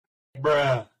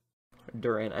Bruh.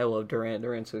 Durant, I love Durant.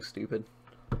 Durant's so stupid.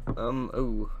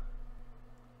 Oh.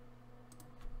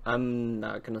 I'm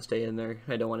not gonna stay in there.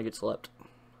 I don't want to get slept.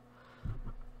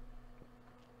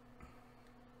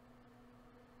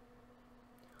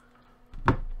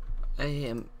 I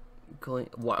am going.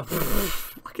 Wow.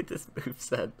 Look at this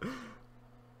moveset.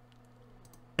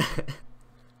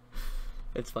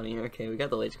 It's funny. Okay, we got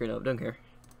the light screen up. Don't care.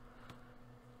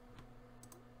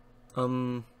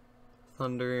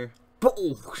 Thunder.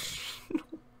 Oh!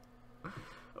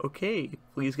 Okay,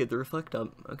 please get the reflect up.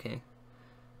 Okay.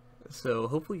 So,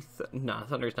 hopefully... Nah,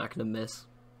 Thunder's not gonna miss.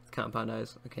 Compound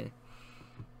Eyes. Okay.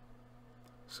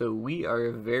 So, we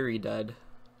are very dead.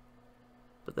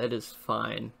 But that is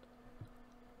fine.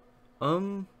 I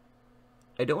don't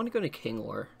want to go into King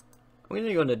Lore. I'm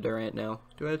gonna go into Durant now.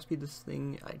 Do I have to speed this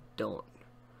thing? I don't.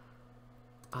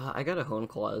 I got a Hone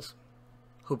Claws.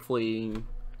 Hopefully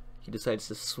he decides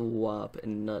to swap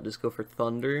and not just go for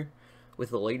Thunder.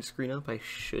 With the light screen up, I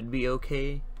should be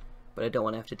okay. But I don't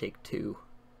want to have to take 2.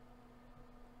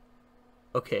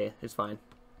 Okay, it's fine.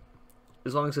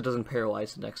 As long as it doesn't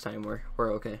paralyze the next time, we're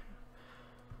okay.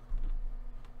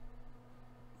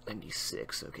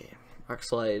 96, okay. Rock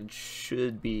Slide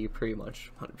should be pretty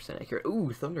much 100% accurate.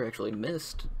 Ooh, Thunder actually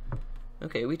missed.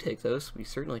 Okay, we take those. We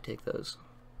certainly take those.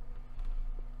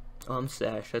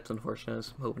 Stash, that's unfortunate. I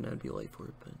was hoping that'd be light for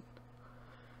it, but...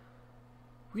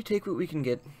 we take what we can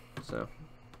get, so...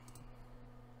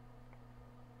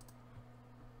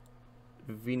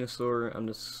 Venusaur, I'm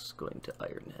just going to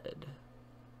Iron Head.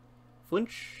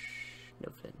 Flinch?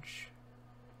 No flinch.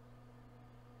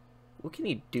 What can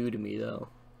he do to me, though?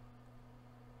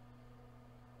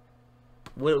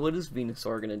 What is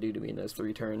Venusaur gonna do to me in those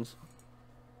 3 turns?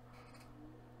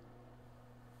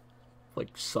 Like,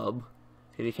 sub?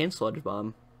 Okay, he can't Sludge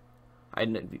Bomb. I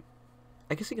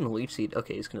guess he can Leech Seed.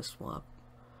 Okay, he's gonna swap.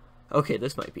 Okay,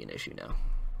 this might be an issue now.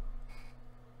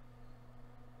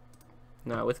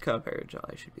 Nah, with Compare Jaw,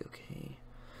 I should be okay.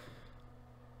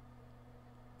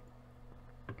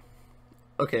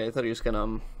 Okay, I thought he was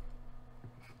gonna,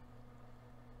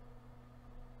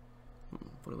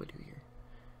 what do I do here?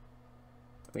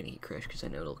 I'm gonna Heat Crash because I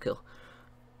know it'll kill.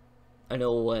 I know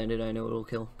it'll land it, I know it'll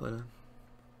kill, but,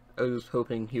 I was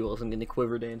hoping he wasn't gonna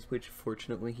Quiver Dance, which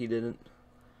fortunately he didn't.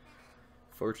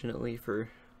 Fortunately for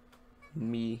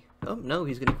me. Oh, no,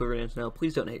 he's gonna Quiver Dance now.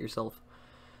 Please don't hit yourself.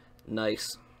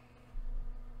 Nice.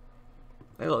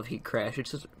 I love Heat Crash,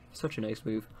 it's just such a nice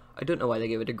move. I don't know why they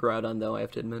gave it to Groudon, though, I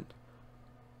have to admit.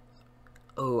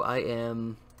 Oh, I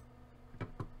am...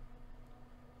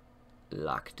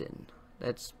 locked in.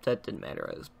 That didn't matter,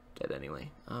 I was dead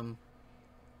anyway. What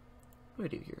do I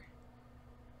do here?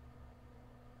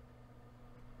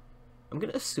 I'm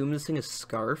gonna assume this thing is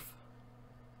Scarf.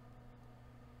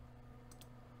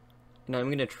 And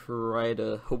I'm gonna try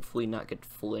to hopefully not get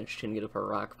flinched and get up a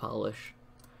Rock Polish.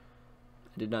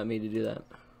 I did not mean to do that.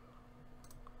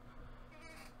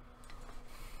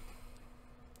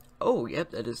 Oh,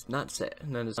 yep, that is not set.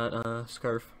 That is not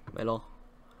Scarf at all.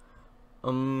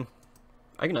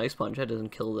 I can Ice Punch. That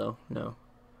doesn't kill though. No.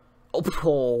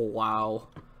 Oh, wow.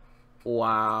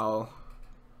 Wow.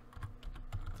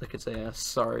 I could say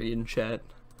sorry in chat.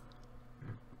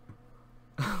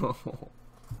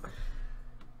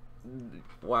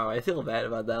 Wow, I feel bad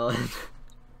about that one.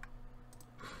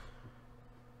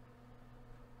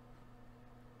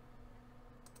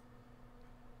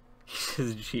 He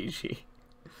says GG.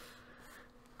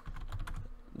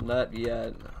 Not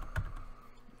yet.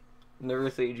 Never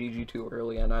say GG too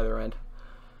early on either end.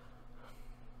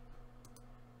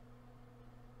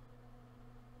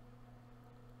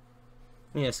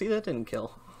 Yeah, see, that didn't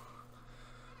kill.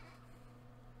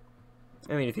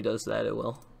 I mean, if he does that, it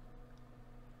will.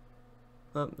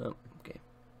 Oh, no, okay.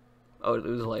 Oh, it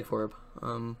was a Life Orb.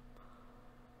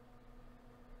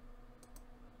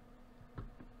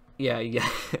 Yeah.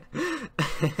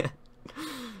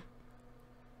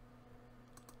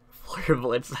 Flare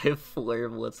Blitz, I have Flare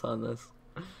Blitz on this.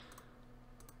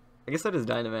 I guess that is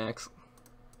Dynamax.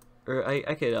 Or, I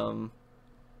could,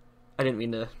 I didn't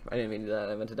mean to do that,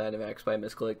 I meant to Dynamax, but I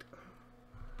misclicked.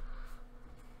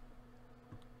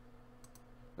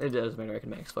 It does matter, I can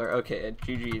Max Flare. Okay,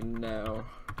 GG now.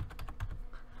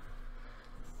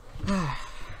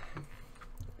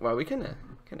 Wow, we kinda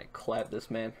clap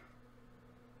this man.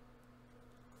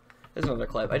 There's another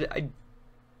clap. I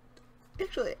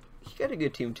actually, he got a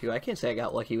good team too. I can't say I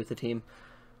got lucky with the team.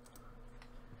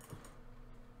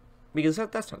 Because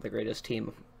that's not the greatest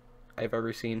team I've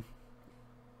ever seen.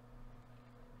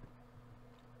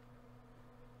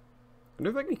 I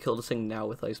wonder if I can kill this thing now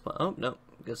with Ice Punch. Oh, no.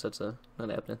 I guess that's not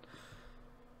happening.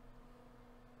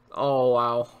 Oh,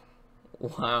 wow.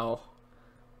 Wow.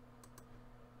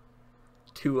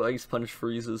 2 ice punch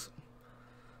freezes.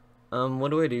 What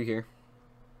do I do here?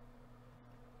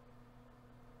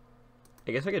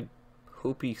 I guess I could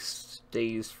hope he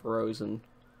stays frozen.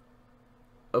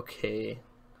 Okay.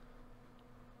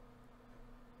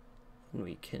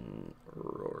 We can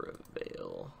Aurora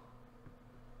Veil.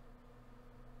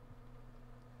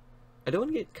 I don't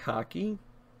want to get cocky.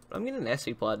 I'm getting an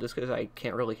essay plot just because I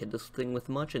can't really hit this thing with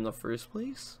much in the first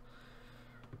place.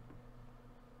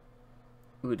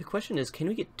 Ooh, the question is, can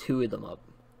we get 2 of them up?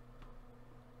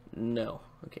 No.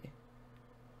 Okay.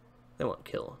 They won't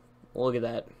kill. Look at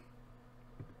that.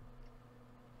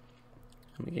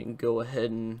 We can go ahead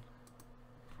and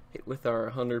hit with our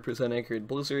 100% accurate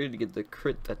blizzard to get the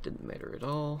crit. That didn't matter at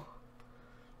all.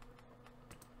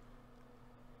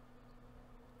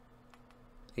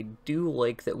 I do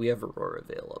like that we have Aurora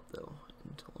Veil up though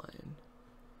into line.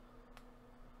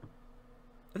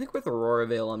 I think with Aurora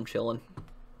Veil I'm chilling.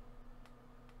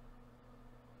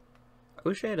 I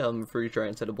wish I had Freeze Dry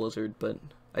instead of Blizzard, but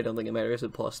I don't think it matters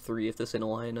at +3 if this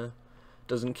Inalina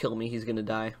doesn't kill me, he's gonna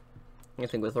die. I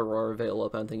think with Aurora Veil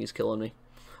up, I don't think he's killing me.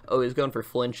 Oh, he's going for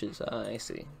flinches. I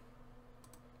see.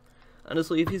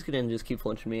 Honestly, if he's gonna just keep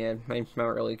flinching me, I don't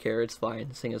really care. It's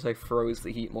fine, seeing as I froze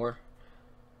the heat more.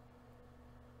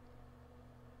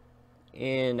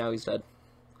 And now he's dead.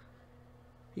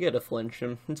 You gotta flinch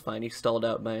him. It's fine. He stalled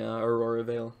out my Aurora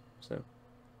Veil. So.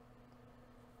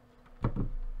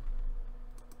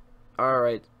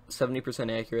 Alright,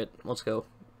 70% accurate. Let's go.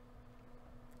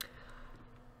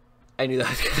 I knew that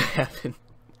was gonna happen.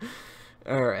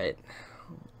 Alright.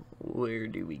 Where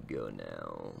do we go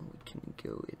now? We can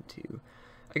go into...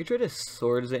 I could try to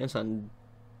Swords Dance on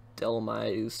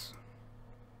Delmise.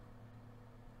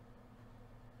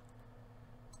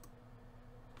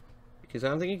 Because I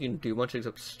don't think he can do much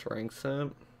except Strength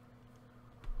Up.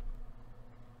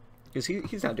 Because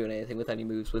he's not doing anything with any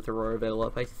moves with Aurora Veil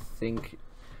up, I think.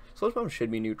 Sludge Bomb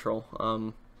should be neutral.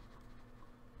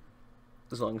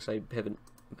 As long as I haven't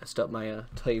messed up my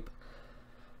type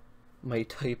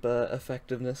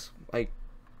effectiveness. I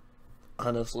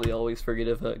honestly always forget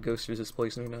if Ghost resists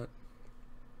poison or not.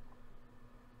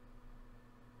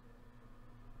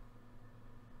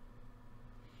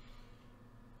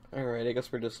 Alright, I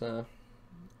guess we're just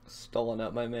stalling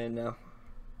out my man now.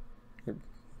 Your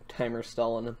timer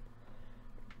stalling him.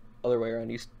 Other way around,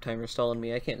 he's timer stalling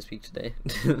me. I can't speak today.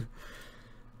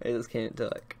 I just can't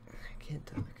talk. I can't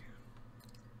talk.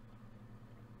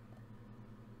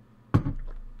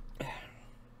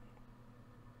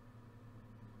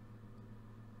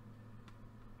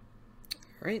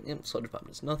 Alright, yep, Sludge Bomb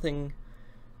does nothing.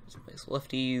 Some nice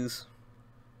lefties.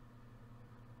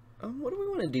 What do we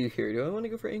want to do here? Do I want to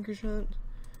go for Anchor Shot?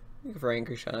 Go for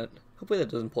Anchor Shot. Hopefully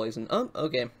that doesn't poison.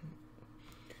 Okay.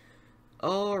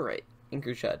 Alright.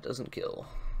 Anchor Shot doesn't kill.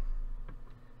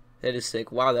 That is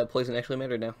sick. Wow, that poison actually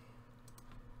mattered now.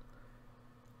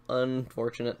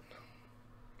 Unfortunate.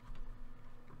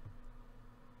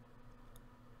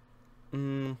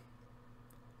 One's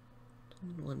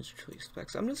choice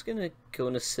specs. I'm just gonna go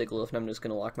into Sigilyph and I'm just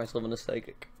gonna lock myself into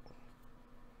Psychic.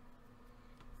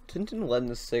 Tintin Lead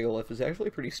into Sigilyph is actually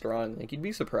pretty strong. Like, you'd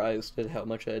be surprised at how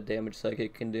much damage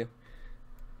Psychic can do.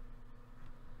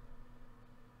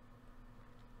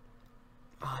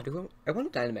 I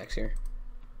want to Dynamax here.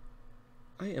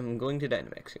 I am going to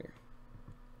Dynamax here.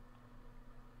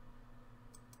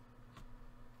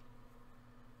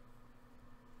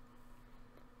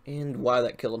 And wow,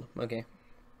 that killed him. Okay.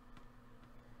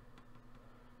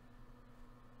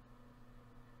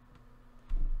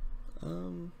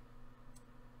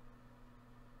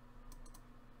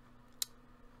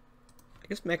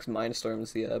 I guess Max Mindstorm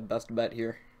is the best bet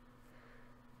here.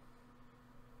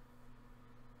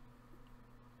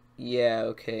 Yeah,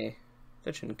 okay.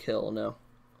 That shouldn't kill, no.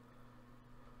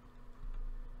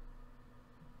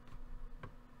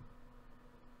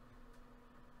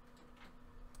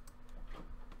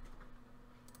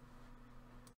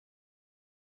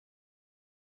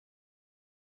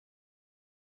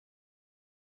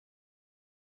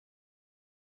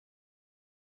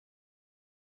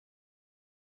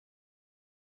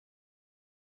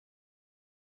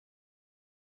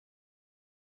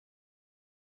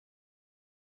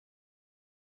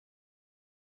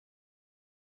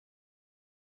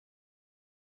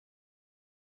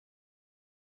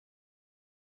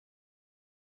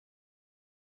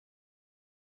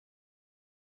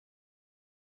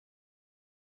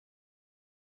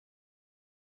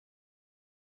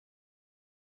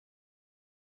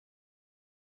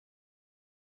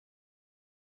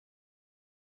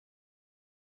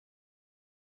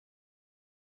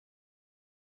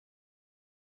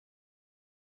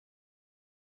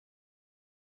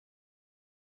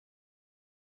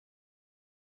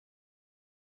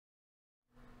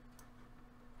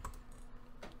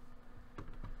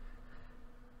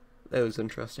 That was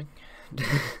interesting.